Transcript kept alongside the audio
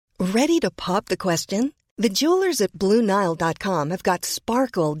Ready to pop the question? The jewelers at BlueNile.com have got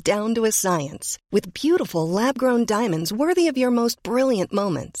sparkle down to a science with beautiful lab-grown diamonds worthy of your most brilliant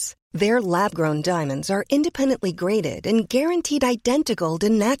moments. Their lab-grown diamonds are independently graded and guaranteed identical to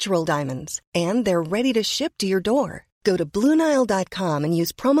natural diamonds, and they're ready to ship to your door. Go to BlueNile.com and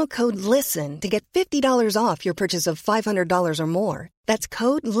use promo code LISTEN to get $50 off your purchase of $500 or more. That's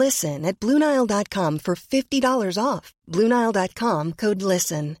code LISTEN at BlueNile.com for $50 off. BlueNile.com, code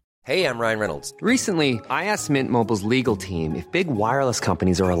LISTEN. Hey, I'm Ryan Reynolds. Recently, I asked Mint Mobile's legal team if big wireless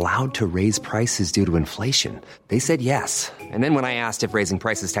companies are allowed to raise prices due to inflation. They said yes. And then when I asked if raising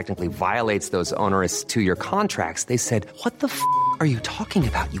prices technically violates those onerous two-year contracts, they said, "What the f*** are you talking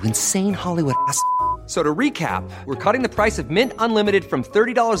about, you insane Hollywood ass f- So to recap, we're cutting the price of Mint Unlimited from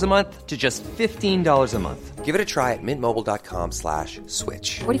 $30 a month to just $15 a month. Give it a try at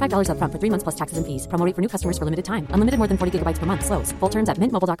mintmobile.com/switch. $45 up front for 3 months plus taxes and fees. Promo rate for new customers for limited time. Unlimited more than 40 gigabytes per month. Slows full terms at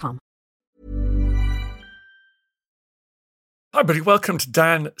mintmobile.com. Hi, everybody. Welcome to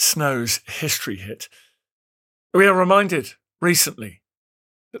Dan Snow's History Hit. We are reminded recently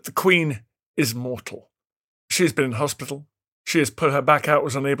that the Queen is mortal. She has been in hospital. She has put her back out,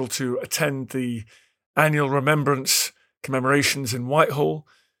 was unable to attend the annual remembrance commemorations in Whitehall.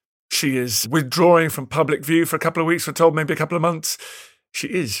 She is withdrawing from public view for a couple of weeks, we're told, maybe a couple of months. She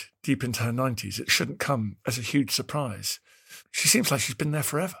is deep into her 90s. It shouldn't come as a huge surprise. She seems like she's been there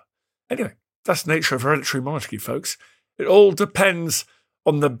forever. Anyway, that's the nature of hereditary monarchy, folks. It all depends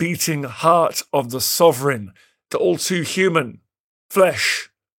on the beating heart of the sovereign, the all too human flesh,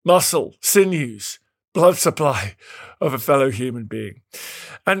 muscle, sinews, blood supply of a fellow human being.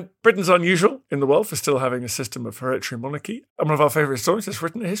 And Britain's unusual in the world for still having a system of hereditary monarchy. And one of our favourite historians has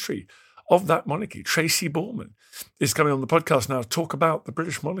written a history of that monarchy. Tracy Borman is coming on the podcast now to talk about the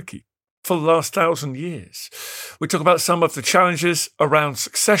British monarchy for the last 1,000 years. We talk about some of the challenges around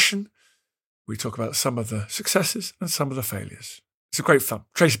succession. We talk about some of the successes and some of the failures. It's a great fun.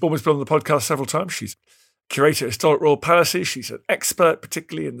 Tracy Borman's been on the podcast several times. She's curator at Historic Royal Palaces. She's an expert,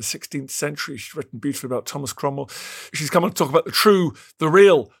 particularly in the 16th century. She's written beautifully about Thomas Cromwell. She's come on to talk about the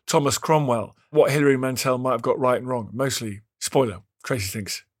real Thomas Cromwell, what Hilary Mantel might have got right and wrong. Mostly, spoiler, Tracy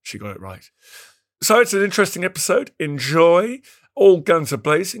thinks she got it right. So it's an interesting episode. Enjoy. All guns are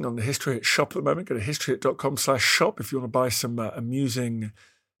blazing on the History Hit shop at the moment. Go to historyhit.com/shop if you want to buy some amusing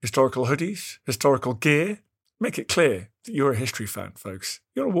historical hoodies, historical gear. Make it clear that you're a history fan, folks.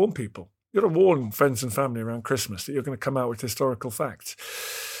 You want to warn people. You've got to warn friends and family around Christmas that you're going to come out with historical facts.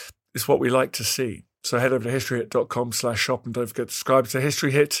 It's what we like to see. So head over to historyhit.com/shop and don't forget to subscribe to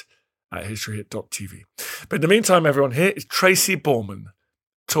History Hit at historyhit.tv. But in the meantime, everyone, here is Tracy Borman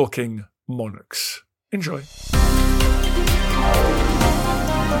talking monarchs. Enjoy.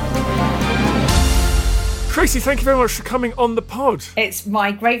 Tracy, thank you very much for coming on the pod. It's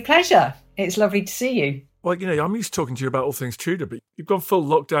my great pleasure. It's lovely to see you. Well, you know, I'm used to talking to you about all things Tudor, but you've gone full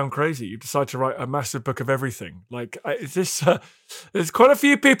lockdown crazy. You decided to write a massive book of everything. Like, is this? There's quite a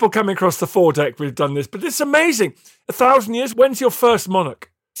few people coming across the foredeck who've done this, but it's amazing. 1,000 years. When's your first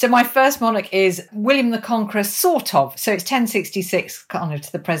monarch? So my first monarch is William the Conqueror, sort of. So it's 1066 kind of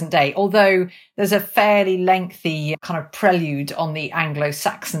to the present day, although there's a fairly lengthy kind of prelude on the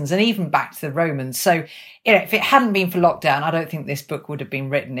Anglo-Saxons and even back to the Romans. So, you know, if it hadn't been for lockdown, I don't think this book would have been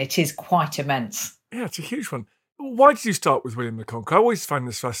written. It is quite immense. Yeah, it's a huge one. Why did you start with William the Conqueror? I always find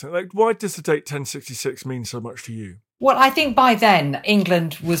this fascinating. Like, why does the date 1066 mean so much to you? Well, I think by then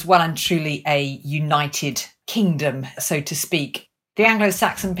England was well and truly a united kingdom, so to speak. The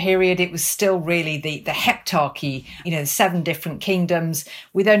Anglo-Saxon period, it was still really the heptarchy, you know, 7 different kingdoms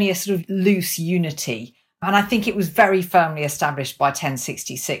with only a sort of loose unity. And I think it was very firmly established by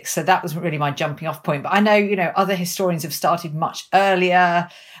 1066. So that was really my jumping off point. But I know, you know, other historians have started much earlier.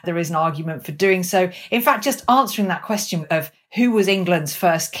 There is an argument for doing so. In fact, just answering that question of who was England's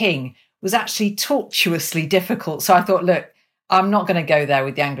first king was actually tortuously difficult. So I thought, look, I'm not going to go there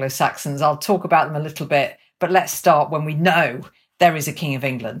with the Anglo-Saxons. I'll talk about them a little bit, but let's start when we know there is a king of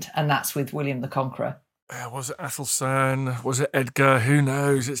England, and that's with William the Conqueror. Was it Athelstan? Was it Edgar? Who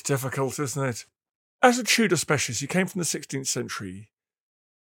knows? It's difficult, isn't it? As a Tudor specialist, you came from the 16th century.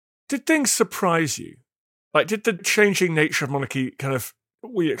 Did things surprise you? Like, did the changing nature of monarchy kind of,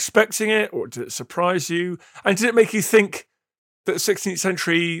 were you expecting it, or did it surprise you? And did it make you think that the 16th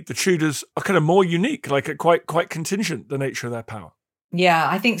century, the Tudors, are kind of more unique, like quite contingent, the nature of their power? Yeah,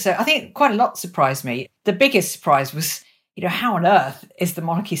 I think so. I think quite a lot surprised me. The biggest surprise was, you know, how on earth is the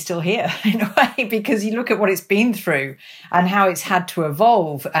monarchy still here in a way? Because you look at what it's been through and how it's had to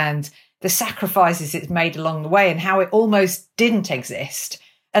evolve and the sacrifices it's made along the way and how it almost didn't exist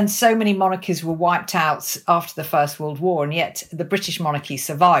And so many monarchies were wiped out after the First World War, and yet the British monarchy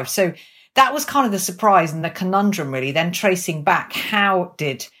survived. So that was kind of the surprise and the conundrum, really, then tracing back, how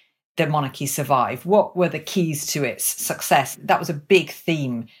did the monarchy survive? What were the keys to its success? That was a big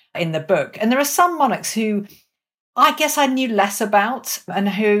theme in the book. And there are some monarchs who I guess I knew less about and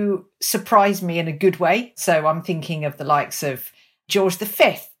who surprised me in a good way. So I'm thinking of the likes of George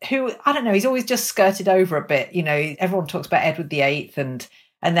V, who, I don't know, he's always just skirted over a bit. You know, everyone talks about Edward VIII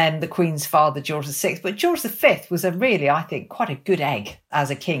and then the Queen's father, George VI. But George V was a really, I think, quite a good egg as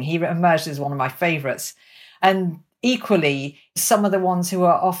a king. He emerged as one of my favourites. And equally, some of the ones who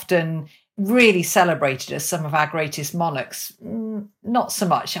are often really celebrated as some of our greatest monarchs, not so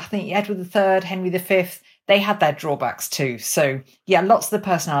much. I think Edward III, Henry V, they had their drawbacks too. So, yeah, lots of the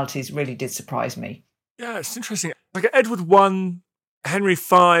personalities really did surprise me. Yeah, it's interesting. Like Edward I, Henry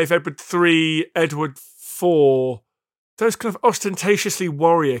V, Edward III, Edward IV, those kind of ostentatiously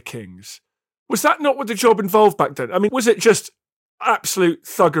warrior kings. Was that not what the job involved back then? I mean, was it just absolute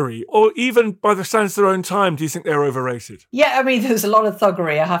thuggery? Or even by the standards of their own time, do you think they were overrated? Yeah, I mean, there's a lot of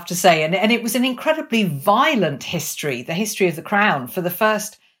thuggery, I have to say. And it was an incredibly violent history, the history of the crown, for the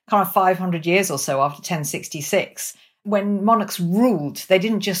first kind of 500 years or so after 1066. When monarchs ruled, they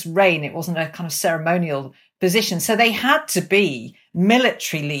didn't just reign. It wasn't a kind of ceremonial position. So they had to be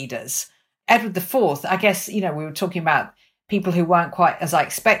military leaders. Edward IV, I guess, you know, we were talking about people who weren't quite as I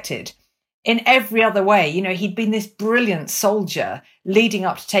expected. In every other way, you know, he'd been this brilliant soldier leading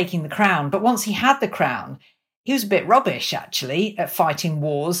up to taking the crown. But once he had the crown, he was a bit rubbish, actually, at fighting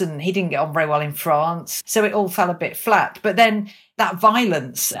wars, and he didn't get on very well in France. So it all fell a bit flat. But then that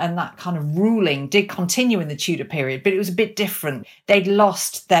violence and that kind of ruling did continue in the Tudor period, but it was a bit different. They'd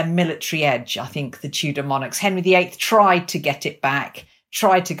lost their military edge, I think, the Tudor monarchs. Henry VIII tried to get it back,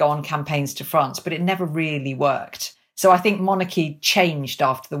 tried to go on campaigns to France, but it never really worked. So I think monarchy changed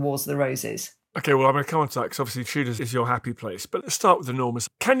after the Wars of the Roses. Okay, well, I'm going to come on to that because obviously Tudors is your happy place. But let's start with the Normans.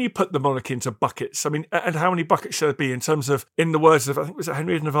 Can you put the monarchy into buckets? I mean, and how many buckets should there be in terms of, in the words of, I think, was it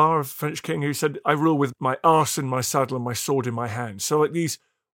Henry of Navarre, a French king, who said, I rule with my arse in my saddle and my sword in my hand. So like these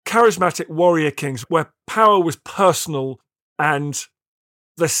charismatic warrior kings where power was personal and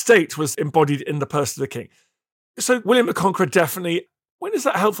the state was embodied in the person of the king. So William the Conqueror definitely. When is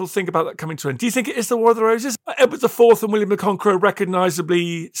that helpful to think about that coming to an end? Do you think it is the War of the Roses? Edward IV and William the Conqueror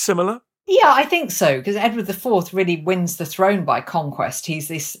recognisably similar? Yeah, I think so, because Edward IV really wins the throne by conquest. He's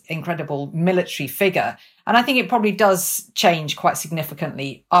this incredible military figure. And I think it probably does change quite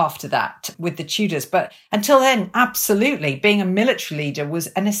significantly after that with the Tudors. But until then, absolutely, being a military leader was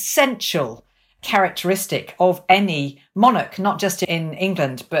an essential characteristic of any monarch, not just in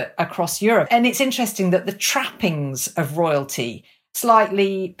England, but across Europe. And it's interesting that the trappings of royalty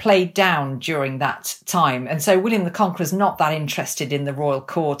slightly played down during that time. And so William the Conqueror's not that interested in the royal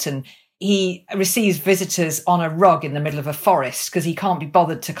court, and he receives visitors on a rug in the middle of a forest because he can't be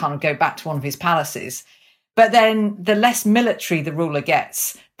bothered to kind of go back to one of his palaces. But then the less military the ruler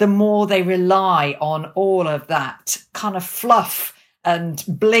gets, the more they rely on all of that kind of fluff and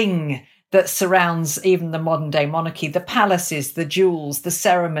bling that surrounds even the modern day monarchy, the palaces, the jewels, the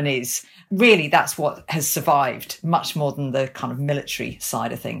ceremonies. Really, that's what has survived much more than the kind of military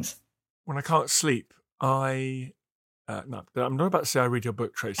side of things. When I can't sleep, no, I'm not about to say I read your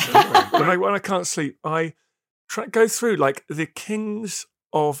book, Tracy. Anyway, when I can't sleep, I go through like the kings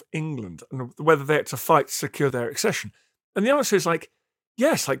of England and whether they had to fight to secure their accession. And the answer is like,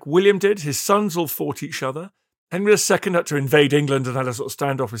 yes, like William did. His sons all fought each other. Henry II had to invade England and had a sort of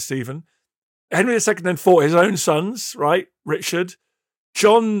standoff with Stephen. Henry II then fought his own sons, right? Richard.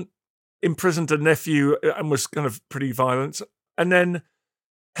 John imprisoned a nephew and was kind of pretty violent. And then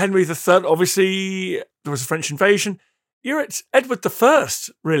Henry III, obviously, there was a French invasion. You're at Edward I,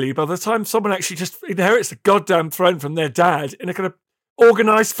 really, by the time someone actually just inherits the goddamn throne from their dad in a kind of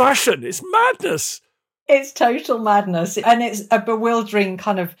organised fashion. It's madness. It's total madness. And it's a bewildering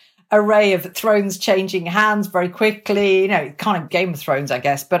kind of array of thrones changing hands very quickly, you know, kind of Game of Thrones, I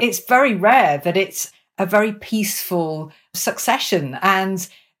guess. But it's very rare that it's a very peaceful succession. And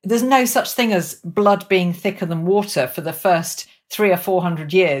there's no such thing as blood being thicker than water for the first 300 or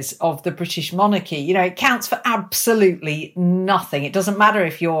 400 years of the British monarchy. You know, it counts for absolutely nothing. It doesn't matter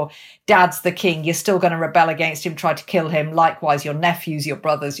if your dad's the king, you're still going to rebel against him, try to kill him. Likewise, your nephews, your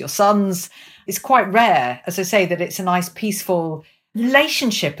brothers, your sons. It's quite rare, as I say, that it's a nice, peaceful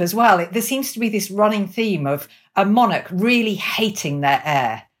relationship as well. There seems to be this running theme of a monarch really hating their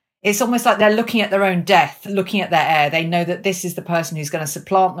heir. It's almost like they're looking at their own death, looking at their heir. They know that this is the person who's going to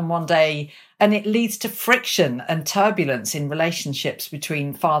supplant them one day. And it leads to friction and turbulence in relationships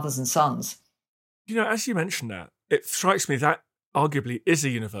between fathers and sons. You know, as you mentioned that, it strikes me that arguably is a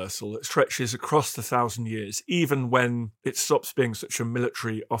universal that stretches across the 1,000 years, even when it stops being such a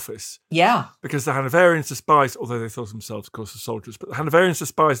military office. Yeah. Because the Hanoverians despised, although they thought themselves, of course, as soldiers, but the Hanoverians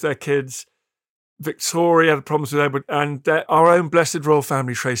despised their kids. Victoria had problems with Edward, and our own blessed royal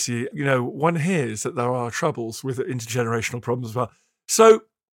family, Tracy, one hears that there are troubles with intergenerational problems as well. So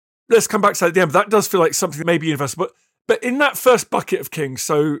let's come back to that at the end. But that does feel like something that may be universal. But in that first bucket of kings,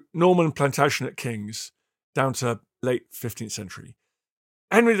 so Norman Plantagenet kings, down to late 15th century,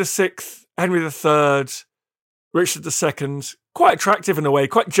 Henry VI, Henry III, Richard II, quite attractive in a way,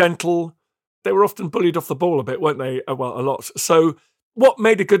 quite gentle. They were often bullied off the ball a bit, weren't they? Well, a lot. So what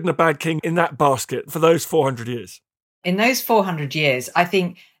made a good and a bad king in that basket for those 400 years? In those 400 years, I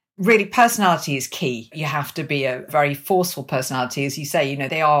think really personality is key. You have to be a very forceful personality. As you say,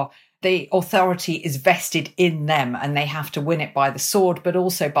 the authority is vested in them and they have to win it by the sword, but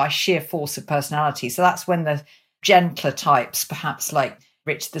also by sheer force of personality. So that's when the gentler types, perhaps like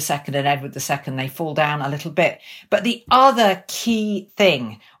Richard II and Edward II, they fall down a little bit. But the other key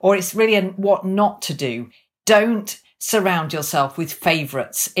thing, or it's really what not to do, don't surround yourself with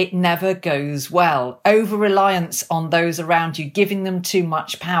favourites. It never goes well. Over-reliance on those around you, giving them too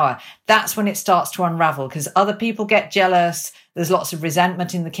much power. That's when it starts to unravel because other people get jealous. There's lots of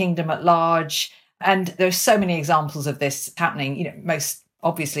resentment in the kingdom at large. And there's so many examples of this happening. Most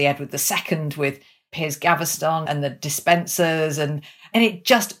obviously Edward II with Piers Gaveston and the Despensers. And it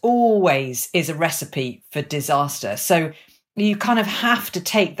just always is a recipe for disaster. So you kind of have to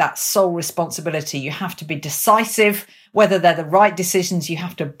take that sole responsibility. You have to be decisive, whether they're the right decisions. You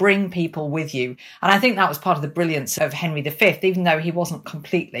have to bring people with you. And I think that was part of the brilliance of Henry V, even though he wasn't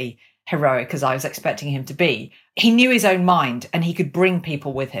completely heroic as I was expecting him to be. He knew his own mind and he could bring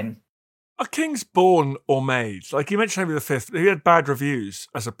people with him. Are kings born or made? Like you mentioned Henry V, he had bad reviews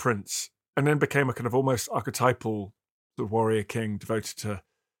as a prince and then became a kind of almost archetypal sort of warrior king devoted to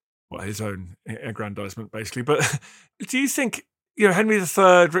his own aggrandizement, basically. But do you think, Henry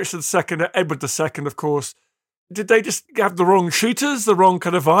III, Richard II, Edward II, of course, did they just have the wrong shooters, the wrong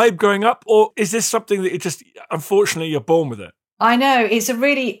kind of vibe growing up? Or is this something that unfortunately, you're born with it? I know, it's a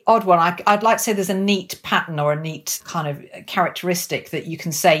really odd one. I'd like to say there's a neat pattern or a neat kind of characteristic that you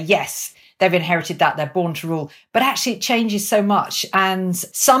can say, yes, they've inherited that, they're born to rule. But actually it changes so much. And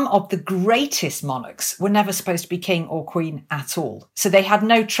some of the greatest monarchs were never supposed to be king or queen at all. So they had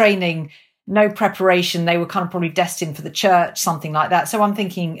no training, no preparation. They were kind of probably destined for the church, something like that. So I'm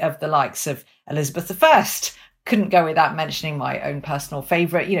thinking of the likes of Elizabeth I. Couldn't go without mentioning my own personal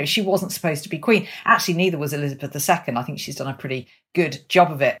favourite. She wasn't supposed to be queen. Actually, neither was Elizabeth II. I think she's done a pretty good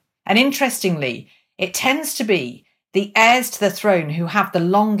job of it. And interestingly, it tends to be the heirs to the throne who have the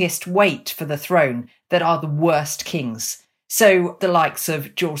longest wait for the throne that are the worst kings. So the likes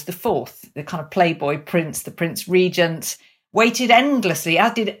of George IV, the kind of playboy prince, the Prince Regent, waited endlessly,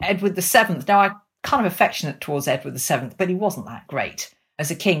 as did Edward VII. Now, I'm kind of affectionate towards Edward VII, but he wasn't that great as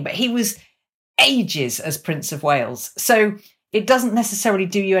a king. But he was ages as Prince of Wales. So it doesn't necessarily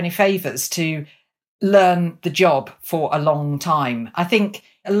do you any favours to learn the job for a long time. I think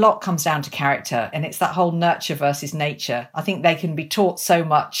a lot comes down to character, and it's that whole nurture versus nature. I think they can be taught so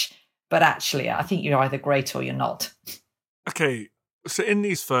much, but actually I think you're either great or you're not. Okay, so in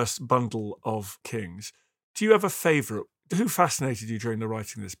these first bundle of kings, do you have a favourite? Who fascinated you during the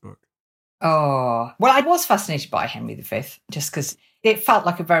writing of this book? Oh, well, I was fascinated by Henry V, just because it felt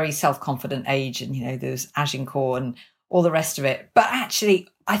like a very self-confident age, and, there's Agincourt and all the rest of it. But actually,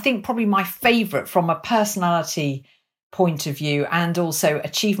 I think probably my favourite from a personality point of view and also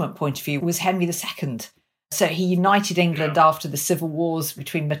achievement point of view was Henry II. So he united England after the civil wars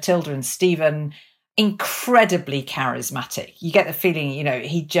between Matilda and Stephen. Incredibly charismatic. You get the feeling,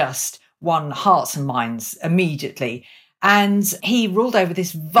 he just won hearts and minds immediately. And he ruled over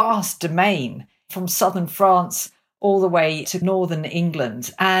this vast domain from southern France all the way to northern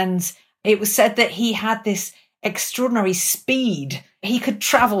England. And it was said that he had this extraordinary speed. He could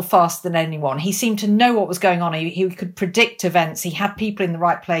travel faster than anyone. He seemed to know what was going on. He could predict events. He had people in the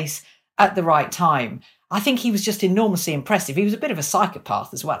right place at the right time. I think he was just enormously impressive. He was a bit of a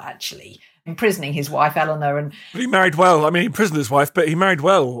psychopath as well, actually, imprisoning his wife, Eleanor. But he married well. I mean, he imprisoned his wife, but he married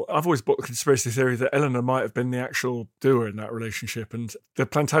well. I've always bought the conspiracy theory that Eleanor might have been the actual doer in that relationship, and the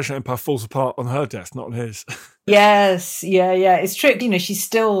Plantagenet Empire falls apart on her death, not on his. Yes, yeah. It's true. She's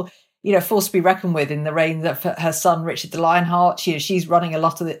still, forced to be reckoned with in the reign of her son, Richard the Lionheart. She's running a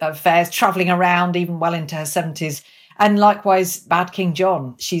lot of the affairs, travelling around even well into her 70s. And likewise, Bad King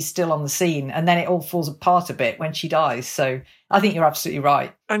John, she's still on the scene. And then it all falls apart a bit when she dies. So I think you're absolutely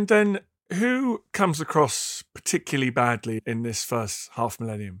right. And then who comes across particularly badly in this first half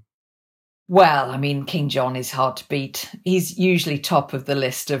millennium? Well, I mean, King John is hard to beat. He's usually top of the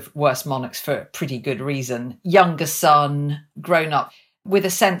list of worst monarchs for a pretty good reason. Younger son, grown up with a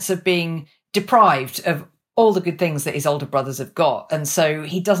sense of being deprived of all the good things that his older brothers have got. And so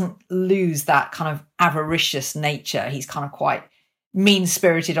he doesn't lose that kind of avaricious nature. He's kind of quite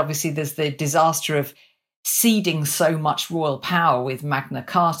mean-spirited. Obviously, there's the disaster of ceding so much royal power with Magna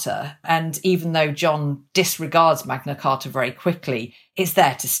Carta. And even though John disregards Magna Carta very quickly, it's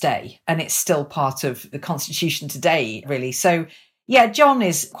there to stay. And it's still part of the Constitution today, really. So, yeah, John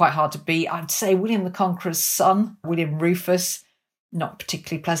is quite hard to beat. I'd say William the Conqueror's son, William Rufus, not a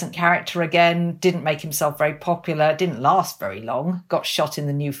particularly pleasant character again, didn't make himself very popular, didn't last very long, got shot in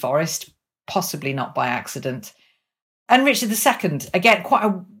the New Forest, possibly not by accident. And Richard II, again, quite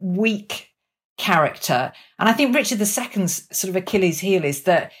a weak character. And I think Richard II's sort of Achilles heel is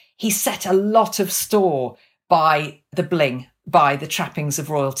that he set a lot of store by the bling, by the trappings of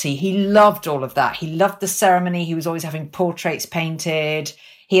royalty. He loved all of that. He loved the ceremony. He was always having portraits painted.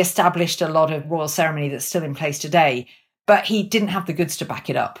 He established a lot of royal ceremony that's still in place today, but he didn't have the goods to back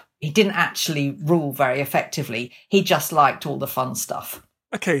it up. He didn't actually rule very effectively. He just liked all the fun stuff.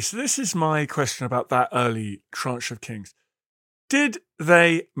 Okay, so this is my question about that early tranche of kings. Did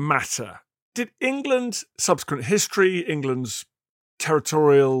they matter? Did England's subsequent history, England's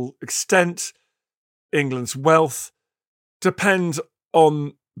territorial extent, England's wealth depend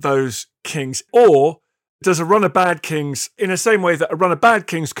on those kings? Or does a run of bad kings, in the same way that a run of bad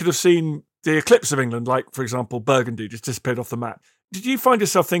kings could have seen the eclipse of England, like, for example, Burgundy just disappeared off the map? Did you find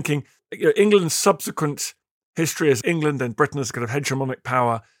yourself thinking, England's subsequent history as England and Britain as kind of hegemonic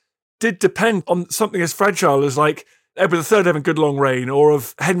power did depend on something as fragile as, like, Edward III having good long reign, or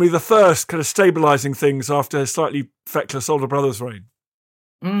of Henry I kind of stabilising things after his slightly feckless older brother's reign?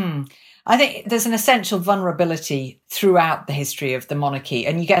 I think there's an essential vulnerability throughout the history of the monarchy,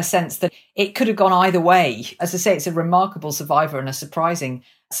 and you get a sense that it could have gone either way. As I say, it's a remarkable survivor and a surprising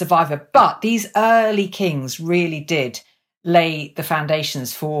survivor. But these early kings really did lay the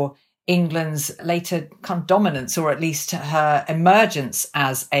foundations for England's later kind of dominance, or at least her emergence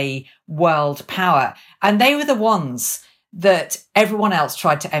as a world power. And they were the ones that everyone else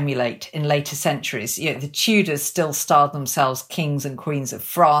tried to emulate in later centuries. You know, the Tudors still styled themselves kings and queens of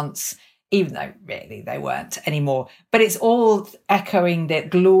France, even though really they weren't anymore. But it's all echoing the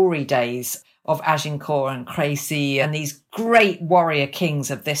glory days of Agincourt and Crecy and these great warrior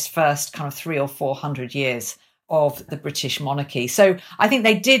kings of this first kind of 300 or 400 years of the British monarchy. So I think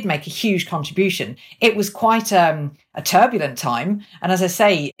they did make a huge contribution. It was quite a turbulent time. And as I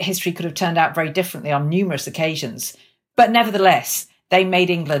say, history could have turned out very differently on numerous occasions. But nevertheless, they made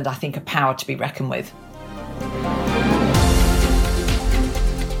England, I think, a power to be reckoned with.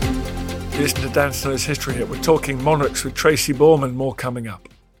 Listen to Dan Snow's History Hit. We're talking monarchs with Tracy Borman. More coming up.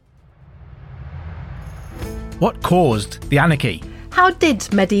 What caused the anarchy? How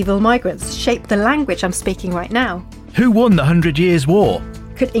did medieval migrants shape the language I'm speaking right now? Who won the 100 Years' War?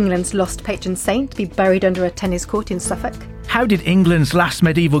 Could England's lost patron saint be buried under a tennis court in Suffolk? How did England's last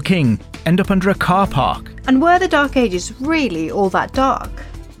medieval king end up under a car park? And were the Dark Ages really all that dark?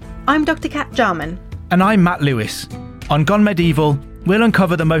 I'm Dr. Kat Jarman. And I'm Matt Lewis. On Gone Medieval, we'll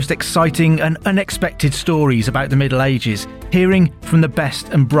uncover the most exciting and unexpected stories about the Middle Ages, hearing from the best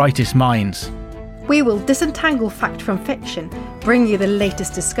and brightest minds. We will disentangle fact from fiction, bring you the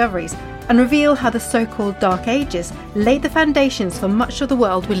latest discoveries, and reveal how the so-called Dark Ages laid the foundations for much of the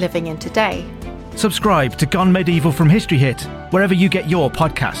world we're living in today. Subscribe to Gone Medieval from History Hit, wherever you get your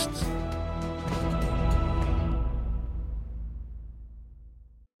podcasts.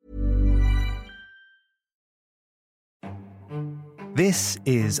 This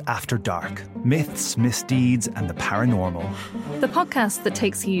is After Dark, myths, misdeeds, and the paranormal. The podcast that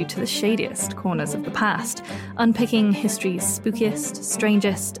takes you to the shadiest corners of the past, unpicking history's spookiest,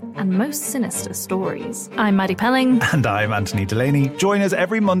 strangest, and most sinister stories. I'm Maddie Pelling. And I'm Anthony Delaney. Join us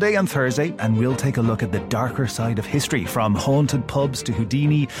every Monday and Thursday, and we'll take a look at the darker side of history, from haunted pubs to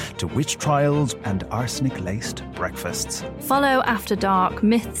Houdini, to witch trials and arsenic-laced breakfasts. Follow After Dark,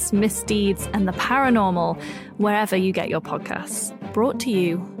 myths, misdeeds, and the paranormal, wherever you get your podcasts. Brought to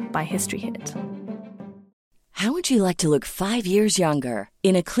you by History Hit. How would you like to look 5 years younger?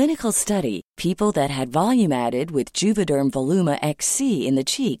 In a clinical study, people that had volume added with Juvederm Voluma XC in the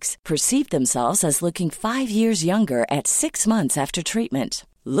cheeks perceived themselves as looking 5 years younger at 6 months after treatment.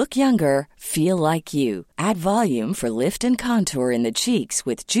 Look younger, feel like you. Add volume for lift and contour in the cheeks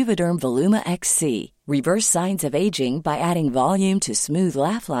with Juvederm Voluma XC. Reverse signs of aging by adding volume to smooth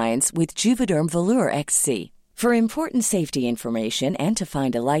laugh lines with Juvederm Volure XC. For important safety information and to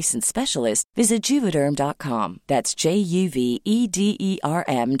find a licensed specialist, visit Juvederm.com. That's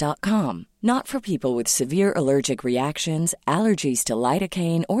JUVEDERM.com. Not for people with severe allergic reactions, allergies to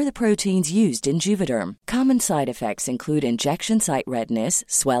lidocaine, or the proteins used in Juvederm. Common side effects include injection site redness,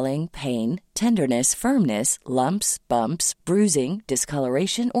 swelling, pain, tenderness, firmness, lumps, bumps, bruising,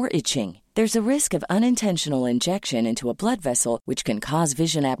 discoloration, or itching. There's a risk of unintentional injection into a blood vessel, which can cause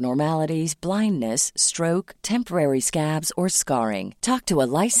vision abnormalities, blindness, stroke, temporary scabs, or scarring. Talk to a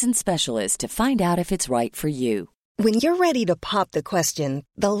licensed specialist to find out if it's right for you. When you're ready to pop the question,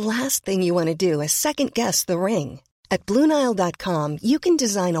 the last thing you want to do is second-guess the ring. At BlueNile.com, you can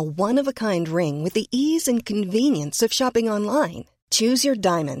design a one-of-a-kind ring with the ease and convenience of shopping online. Choose your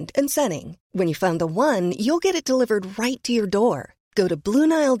diamond and setting. When you find the one, you'll get it delivered right to your door. Go to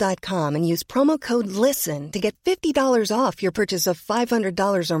BlueNile.com and use promo code LISTEN to get $50 off your purchase of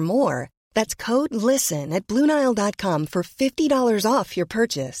 $500 or more. That's code LISTEN at BlueNile.com for $50 off your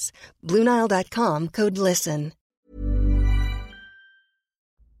purchase. BlueNile.com, code LISTEN.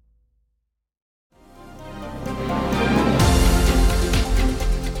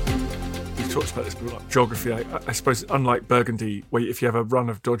 Talks about this, but like geography, I suppose, unlike Burgundy, where if you have a run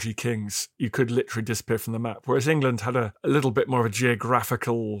of dodgy kings, you could literally disappear from the map, whereas England had a little bit more of a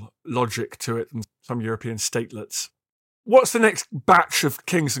geographical logic to it than some European statelets. What's the next batch of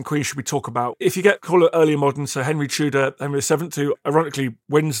kings and queens should we talk about? If you call it early modern, so Henry Tudor, Henry VII, who ironically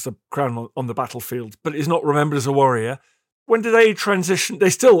wins the crown on the battlefield, but is not remembered as a warrior. When do they transition? They're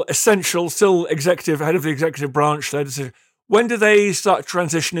still essential, still executive, head of the executive branch, their decision. When do they start to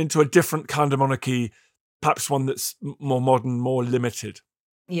transition into a different kind of monarchy, perhaps one that's more modern, more limited?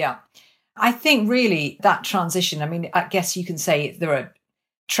 Yeah. I think really that transition, I mean, I guess you can say there are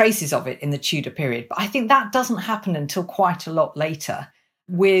traces of it in the Tudor period, but I think that doesn't happen until quite a lot later,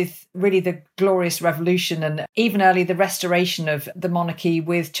 with really the Glorious Revolution and even early the restoration of the monarchy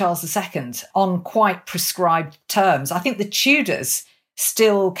with Charles II on quite prescribed terms. I think the Tudors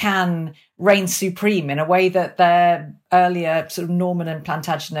still can reign supreme in a way that their earlier sort of Norman and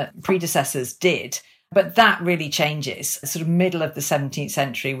Plantagenet predecessors did. But that really changes sort of middle of the 17th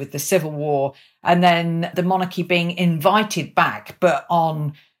century with the Civil War and then the monarchy being invited back, but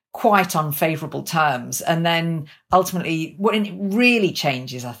on quite unfavourable terms. And then ultimately what it really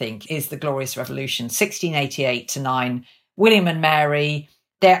changes, I think, is the Glorious Revolution, 1688 to 9. William and Mary,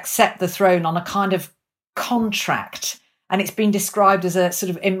 they accept the throne on a kind of contract. And it's been described as a sort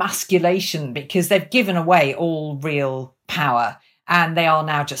of emasculation because they've given away all real power and they are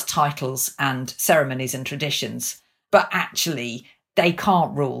now just titles and ceremonies and traditions. But actually, they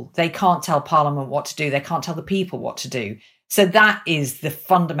can't rule. They can't tell Parliament what to do. They can't tell the people what to do. So that is the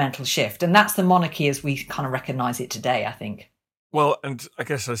fundamental shift. And that's the monarchy as we kind of recognise it today, I think. Well, and I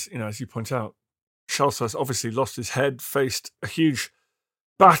guess, as you point out, Charles has obviously lost his head, faced a huge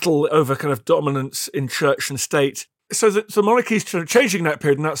battle over kind of dominance in church and state. So the monarchy is changing that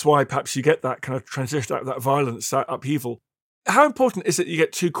period, and that's why perhaps you get that kind of transition, that violence, that upheaval. How important is it you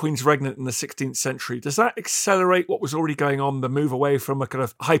get two queens regnant in the 16th century? Does that accelerate what was already going on, the move away from a kind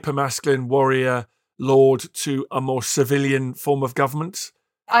of hyper-masculine warrior lord to a more civilian form of government?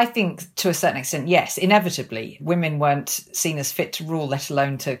 I think to a certain extent, yes, inevitably. Women weren't seen as fit to rule, let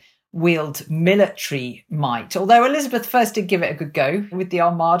alone to wield military might. Although Elizabeth I did give it a good go with the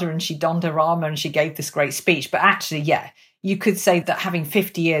Armada and she donned her armour and she gave this great speech. But actually, yeah, you could say that having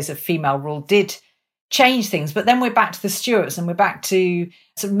 50 years of female rule did change things. But then we're back to the Stuarts and we're back to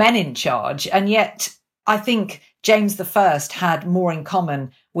sort of men in charge. And yet I think James I had more in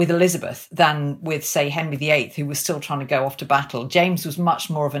common with Elizabeth than with, say, Henry VIII, who was still trying to go off to battle. James was much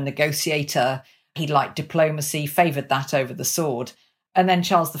more of a negotiator. He liked diplomacy, favoured that over the sword. And then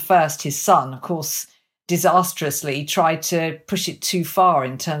Charles I, his son, of course, disastrously tried to push it too far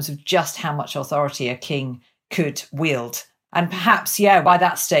in terms of just how much authority a king could wield. And perhaps, yeah, by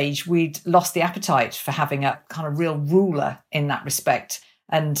that stage, we'd lost the appetite for having a kind of real ruler in that respect.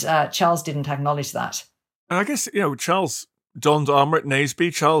 And Charles didn't acknowledge that. And I guess, Charles donned armour at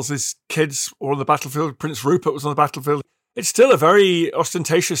Naseby. Charles's kids were on the battlefield. Prince Rupert was on the battlefield. It's still a very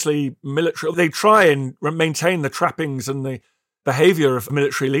ostentatiously military. They try and maintain the trappings and the behaviour of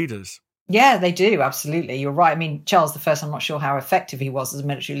military leaders. Yeah, they do. Absolutely. You're right. I mean, Charles I, I'm not sure how effective he was as a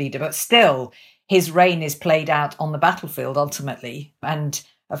military leader, but still his reign is played out on the battlefield ultimately. And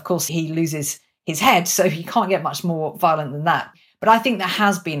of course, he loses his head, so he can't get much more violent than that. But I think there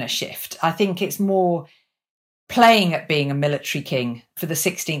has been a shift. I think it's more playing at being a military king for the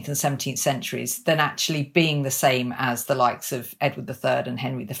 16th and 17th centuries than actually being the same as the likes of Edward III and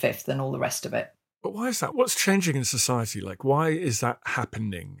Henry V and all the rest of it. But why is that? What's changing in society? Like, why is that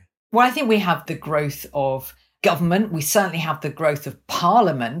happening? Well, I think we have the growth of government. We certainly have the growth of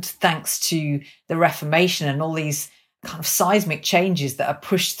Parliament, thanks to the Reformation and all these kind of seismic changes that are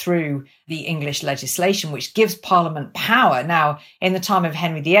pushed through the English legislation, which gives Parliament power. Now, in the time of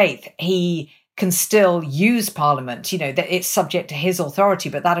Henry VIII, he can still use Parliament, that it's subject to his authority,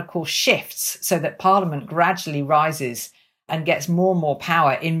 but that, of course, shifts so that Parliament gradually rises and gets more and more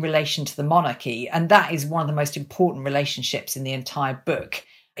power in relation to the monarchy. And that is one of the most important relationships in the entire book,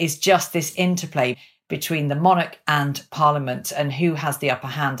 is just this interplay between the monarch and Parliament and who has the upper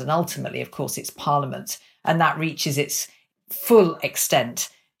hand. And ultimately, of course, it's Parliament. And that reaches its full extent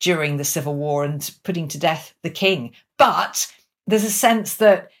during the Civil War and putting to death the king. But there's a sense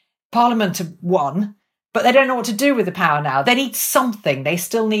that Parliament have won, but they don't know what to do with the power now. They need something. They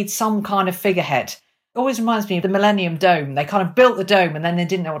still need some kind of figurehead. It always reminds me of the Millennium Dome. They kind of built the dome and then they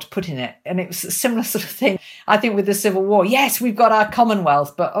didn't know what to put in it. And it was a similar sort of thing, I think, with the Civil War. Yes, we've got our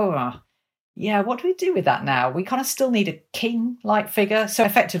Commonwealth, but what do we do with that now? We kind of still need a king-like figure. So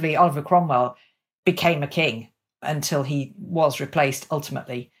effectively, Oliver Cromwell became a king until he was replaced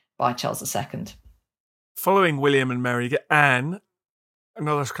ultimately by Charles II. Following William and Mary, you get Anne,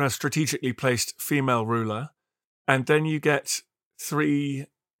 another kind of strategically placed female ruler. And then you get 3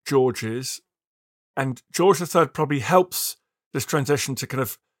 Georges. And George III probably helps this transition to kind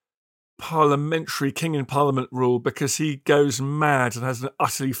of parliamentary king in parliament rule because he goes mad and has an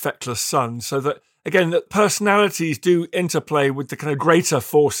utterly feckless son. So that, again, that personalities do interplay with the kind of greater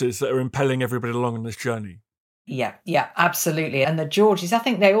forces that are impelling everybody along on this journey. Yeah, absolutely. And the Georges, I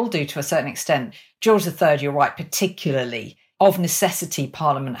think they all do to a certain extent. George III, you're right, particularly, of necessity,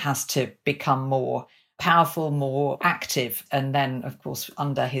 Parliament has to become more powerful, more active, and then, of course,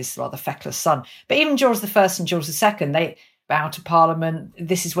 under his rather feckless son. But even George I and George II, they bow to Parliament.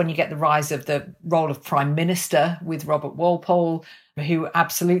 This is when you get the rise of the role of Prime Minister with Robert Walpole, who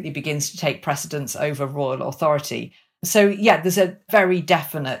absolutely begins to take precedence over royal authority. So, there's a very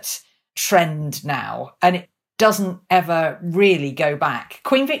definite trend now, and it doesn't ever really go back.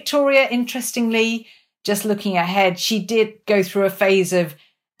 Queen Victoria, interestingly, just looking ahead, she did go through a phase of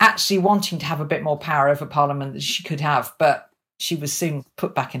actually wanting to have a bit more power over Parliament than she could have, but she was soon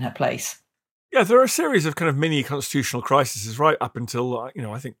put back in her place. Yeah, there are a series of kind of mini constitutional crises right up until, I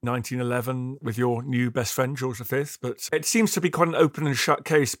think 1911 with your new best friend, George V. But it seems to be quite an open and shut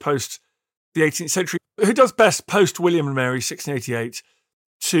case post the 18th century. Who does best post William and Mary, 1688,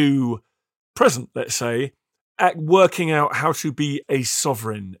 to present, let's say, at working out how to be a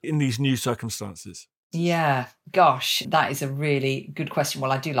sovereign in these new circumstances? Yeah, gosh, that is a really good question.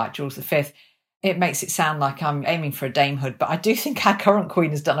 Well, I do like George V. It makes it sound like I'm aiming for a damehood, but I do think our current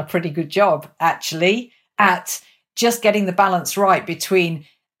queen has done a pretty good job, actually, at just getting the balance right between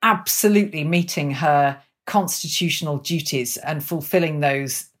absolutely meeting her constitutional duties and fulfilling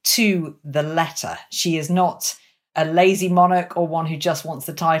those to the letter. She is not a lazy monarch or one who just wants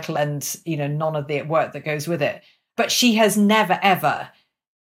the title and, none of the work that goes with it. But she has never, ever,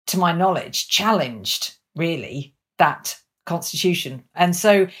 to my knowledge, challenged, really, that constitution. And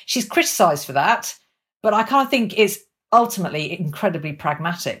so she's criticised for that, but I kind of think it's ultimately incredibly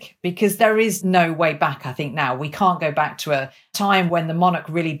pragmatic because there is no way back, I think, now. We can't go back to a time when the monarch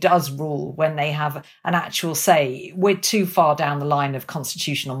really does rule, when they have an actual say. We're too far down the line of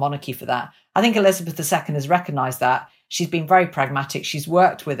constitutional monarchy for that. I think Elizabeth II has recognised that. She's been very pragmatic. She's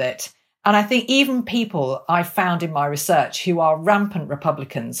worked with it. And I think even people I've found in my research who are rampant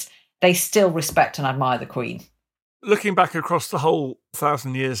Republicans, they still respect and admire the Queen. Looking back across the whole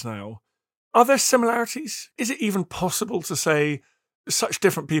 1,000 years now, are there similarities? Is it even possible to say such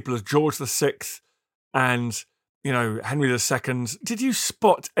different people as George VI and, Henry II? Did you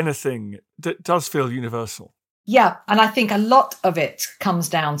spot anything that does feel universal? Yeah, and I think a lot of it comes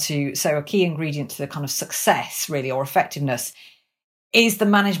down to, so a key ingredient to the kind of success, really, or effectiveness, is the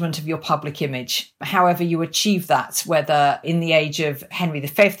management of your public image. However you achieve that, whether in the age of Henry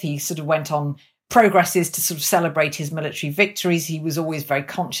V, he sort of went on progresses to sort of celebrate his military victories. He was always very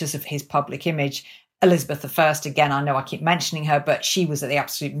conscious of his public image. Elizabeth I, again, I know I keep mentioning her, but she was the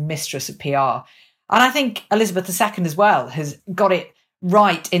absolute mistress of PR. And I think Elizabeth II as well has got it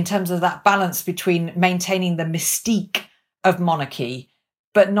right in terms of that balance between maintaining the mystique of monarchy,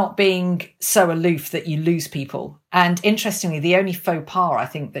 but not being so aloof that you lose people. And interestingly, the only faux pas I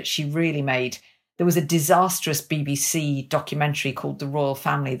think that she really made, there was a disastrous BBC documentary called The Royal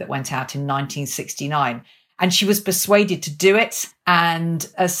Family that went out in 1969. And she was persuaded to do it. And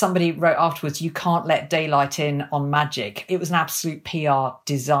as somebody wrote afterwards, you can't let daylight in on magic. It was an absolute PR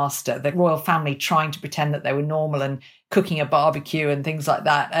disaster. The royal family trying to pretend that they were normal and cooking a barbecue and things like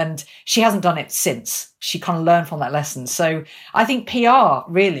that. And she hasn't done it since. She kind of learned from that lesson. So I think PR,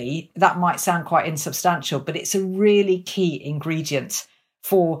 really, that might sound quite insubstantial, but it's a really key ingredient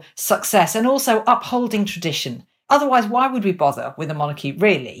for success and also upholding tradition. Otherwise, why would we bother with a monarchy,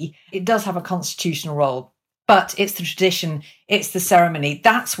 really? It does have a constitutional role, but it's the tradition, it's the ceremony.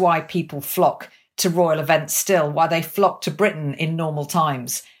 That's why people flock to royal events still, why they flock to Britain in normal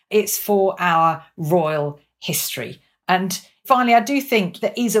times. It's for our royal history. And finally, I do think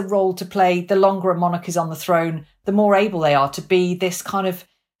there is a role to play. The longer a monarch is on the throne, the more able they are to be this kind of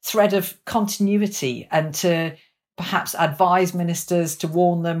thread of continuity and to perhaps advise ministers, to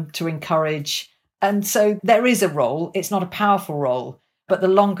warn them, to encourage. And so there is a role. It's not a powerful role, but the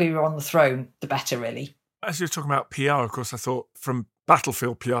longer you're on the throne, the better, really. As you're talking about PR, of course, I thought from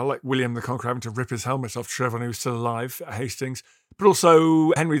battlefield PR, like William the Conqueror having to rip his helmet off to everyone who was still alive at Hastings, but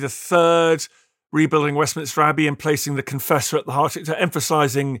also Henry III rebuilding Westminster Abbey and placing the Confessor at the heart,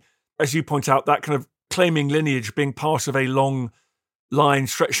 emphasising, as you point out, that kind of claiming lineage being part of a long line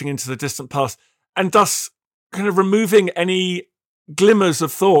stretching into the distant past, and thus kind of removing any glimmers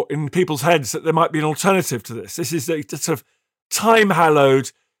of thought in people's heads that there might be an alternative to this. This is a sort of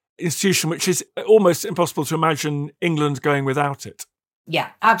time-hallowed institution which is almost impossible to imagine England going without it. Yeah,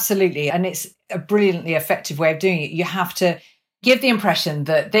 absolutely. And it's a brilliantly effective way of doing it. You have to give the impression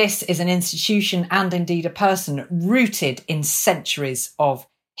that this is an institution and indeed a person rooted in centuries of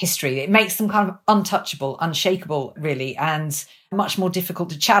history. It makes them kind of untouchable, unshakable, really, and much more difficult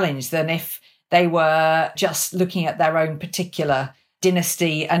to challenge than if they were just looking at their own particular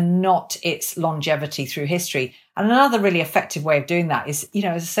dynasty and not its longevity through history. And another really effective way of doing that is, as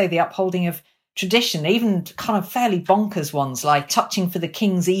I say, the upholding of tradition, even kind of fairly bonkers ones like touching for the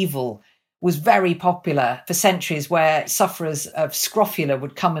king's evil was very popular for centuries, where sufferers of scrofula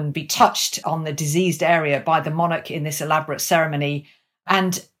would come and be touched on the diseased area by the monarch in this elaborate ceremony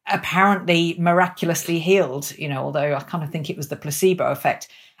and apparently miraculously healed, although I kind of think it was the placebo effect.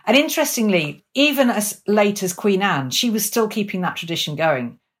 And interestingly, even as late as Queen Anne, she was still keeping that tradition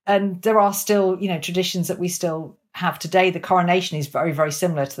going. And there are still, traditions that we still have today. The coronation is very, very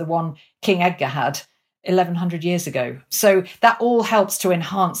similar to the one King Edgar had 1100 years ago. So that all helps to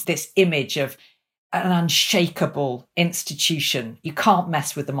enhance this image of an unshakable institution. You can't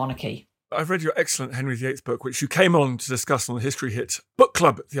mess with the monarchy. I've read your excellent Henry VIII book, which you came on to discuss on the History Hit Book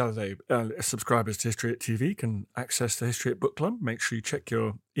Club the other day. Subscribers to History Hit TV can access the History Hit Book Club. Make sure you check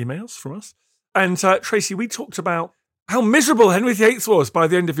your emails from us. And Tracy, we talked about how miserable Henry VIII was by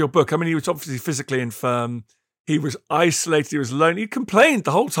the end of your book. I mean, he was obviously physically infirm. He was isolated. He was lonely. He complained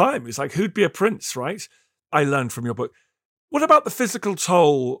the whole time. It's like, who'd be a prince, right? I learned from your book. What about the physical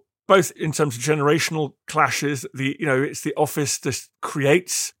toll, both in terms of generational clashes? It's the office that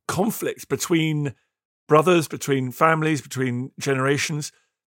creates conflict between brothers, between families, between generations.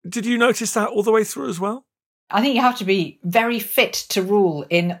 Did you notice that all the way through as well? I think you have to be very fit to rule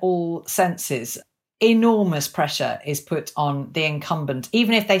in all senses. Enormous pressure is put on the incumbent,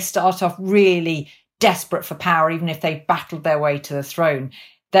 even if they start off really desperate for power, even if they battled their way to the throne,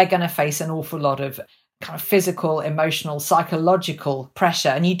 they're going to face an awful lot of kind of physical, emotional, psychological pressure.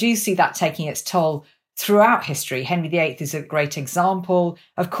 And you do see that taking its toll throughout history. Henry VIII is a great example.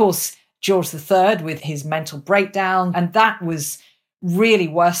 Of course, George III with his mental breakdown, and that was really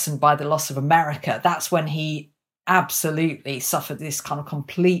worsened by the loss of America. That's when he absolutely suffered this kind of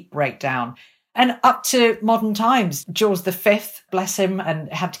complete breakdown. And up to modern times, George V, bless him,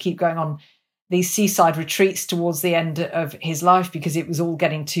 and had to keep going on these seaside retreats towards the end of his life because it was all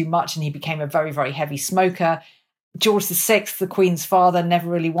getting too much and he became a very, very heavy smoker. George VI, the Queen's father, never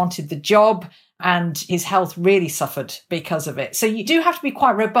really wanted the job and his health really suffered because of it. So you do have to be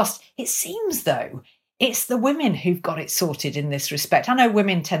quite robust. It seems, though, it's the women who've got it sorted in this respect. I know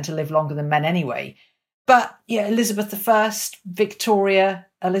women tend to live longer than men anyway, but Elizabeth I, Victoria,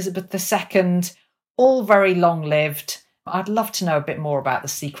 Elizabeth II, all very long-lived. I'd love to know a bit more about the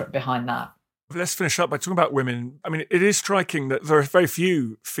secret behind that. Let's finish up by talking about women. I mean, it is striking that there are very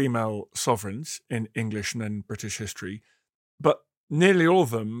few female sovereigns in English and then British history, but nearly all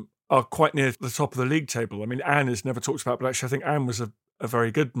of them are quite near the top of the league table. I mean, Anne is never talked about, but actually I think Anne was a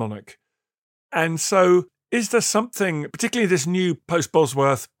very good monarch. And so is there something, particularly this new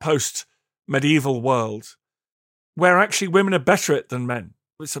post-Bosworth, post-medieval world, where actually women are better at it than men?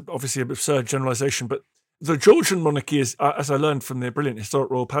 It's obviously an absurd generalisation, but the Georgian monarchy is, as I learned from the brilliant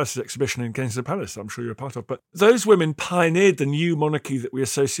Historic Royal Palaces exhibition in Kensington Palace, I'm sure you're a part of, but those women pioneered the new monarchy that we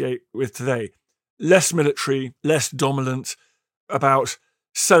associate with today. Less military, less dominant, about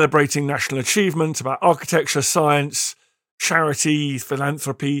celebrating national achievement, about architecture, science, charity,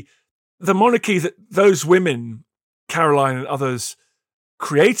 philanthropy. The monarchy that those women, Caroline and others,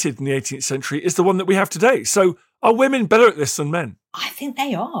 created in the 18th century is the one that we have today. So are women better at this than men? I think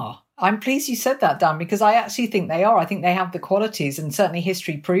they are. I'm pleased you said that, Dan, because I actually think they are. I think they have the qualities, and certainly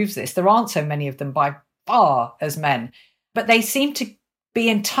history proves this. There aren't so many of them by far as men. But they seem to be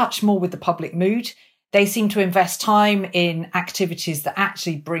in touch more with the public mood. They seem to invest time in activities that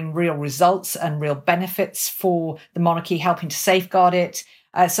actually bring real results and real benefits for the monarchy, helping to safeguard it,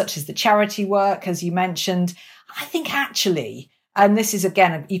 such as the charity work, as you mentioned. I think actually, and this is,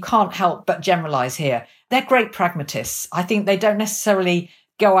 again, you can't help but generalise here, they're great pragmatists. I think they don't necessarily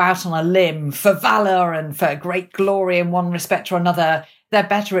go out on a limb for valour and for great glory in one respect or another. They're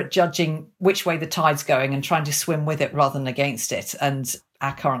better at judging which way the tide's going and trying to swim with it rather than against it. And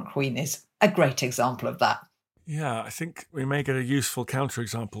our current Queen is a great example of that. Yeah, I think we may get a useful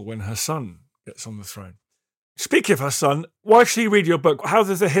counterexample when her son gets on the throne. Speaking of her son, why should he read your book? How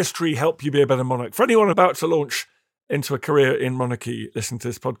does the history help you be a better monarch? For anyone about to launch into a career in monarchy, listen to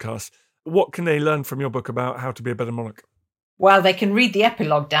this podcast, what can they learn from your book about how to be a better monarch? Well, they can read the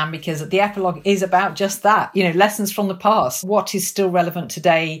epilogue, Dan, because the epilogue is about just that. Lessons from the past. What is still relevant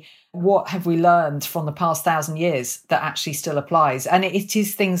today? What have we learned from the past 1,000 years that actually still applies? And it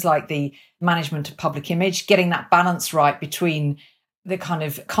is things like the management of public image, getting that balance right between the kind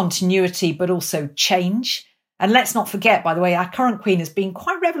of continuity, but also change. And let's not forget, by the way, our current Queen has been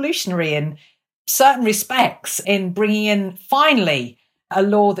quite revolutionary in certain respects in bringing in, finally, a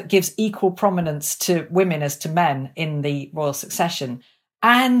law that gives equal prominence to women as to men in the royal succession,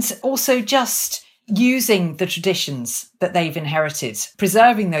 and also just using the traditions that they've inherited,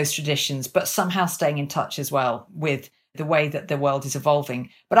 preserving those traditions, but somehow staying in touch as well with the way that the world is evolving.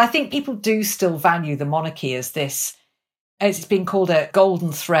 But I think people do still value the monarchy as this, it's been called a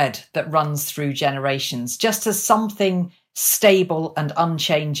golden thread that runs through generations, just as something stable and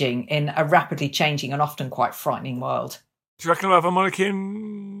unchanging in a rapidly changing and often quite frightening world. Do you reckon we'll have a monarchy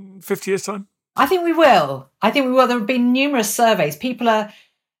in 50 years' time? I think we will. There have been numerous surveys. People are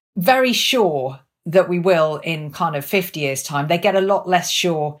very sure that we will in kind of 50 years' time. They get a lot less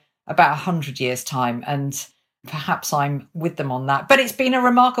sure about 100 years' time. And perhaps I'm with them on that. But it's been a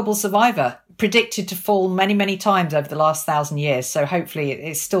remarkable survivor, predicted to fall many, many times over the last 1,000 years. So hopefully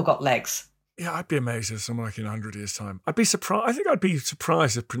it's still got legs. Yeah, I'd be amazed if someone like in 100 years' time. I'd be surprised. I think I'd be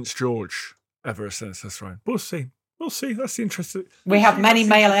surprised if Prince George ever ascends the throne. We'll see. We'll see. That's the interesting. We have many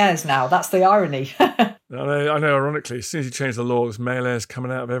male heirs now. That's the irony. I know, ironically, as soon as you change the law, there's male heirs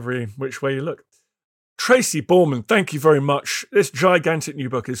coming out of every which way you look. Tracy Borman, thank you very much. This gigantic new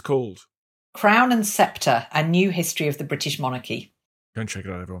book is called Crown and Sceptre, A New History of the British Monarchy. Go and check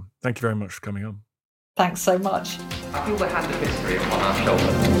it out, everyone. Thank you very much for coming on. Thanks so much. I feel the hand of history upon our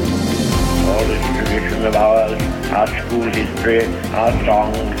shoulders. All this tradition of ours, our school history, our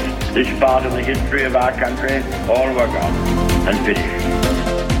songs, this part of the history of our country, all were gone and finished.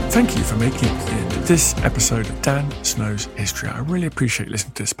 Thank you for making it in this episode of Dan Snow's History. I really appreciate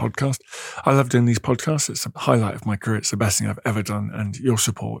listening to this podcast. I love doing these podcasts. It's a highlight of my career. It's the best thing I've ever done. And your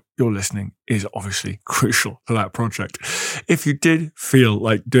support, your listening is obviously crucial to that project. If you did feel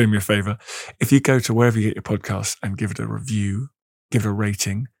like doing me a favor, if you go to wherever you get your podcasts and give it a review, give it a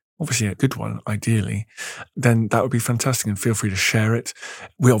rating, obviously a good one, ideally, then that would be fantastic, and feel free to share it.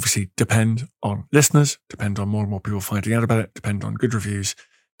 We obviously depend on listeners, depend on more and more people finding out about it, depend on good reviews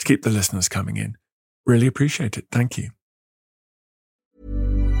to keep the listeners coming in. Really appreciate it. Thank you.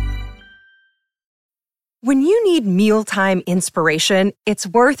 When you need mealtime inspiration, it's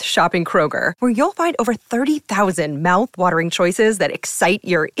worth shopping Kroger, where you'll find over 30,000 mouth-watering choices that excite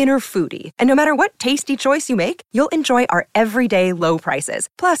your inner foodie. And no matter what tasty choice you make, you'll enjoy our everyday low prices,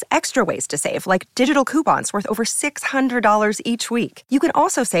 plus extra ways to save, like digital coupons worth over $600 each week. You can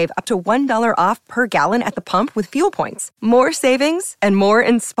also save up to $1 off per gallon at the pump with fuel points. More savings and more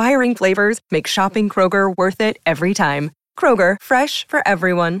inspiring flavors make shopping Kroger worth it every time. Kroger, fresh for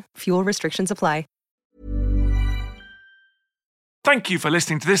everyone. Fuel restrictions apply. Thank you for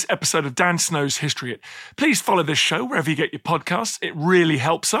listening to this episode of Dan Snow's History Hit. Please follow this show wherever you get your podcasts. It really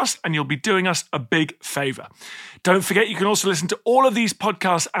helps us, and you'll be doing us a big favour. Don't forget, you can also listen to all of these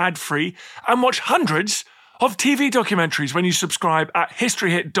podcasts ad-free and watch hundreds of TV documentaries when you subscribe at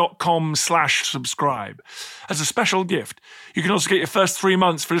historyhit.com/subscribe. As a special gift, you can also get your first 3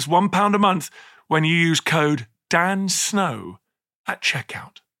 months for just £1 a month when you use code DANSNOW at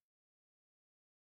checkout.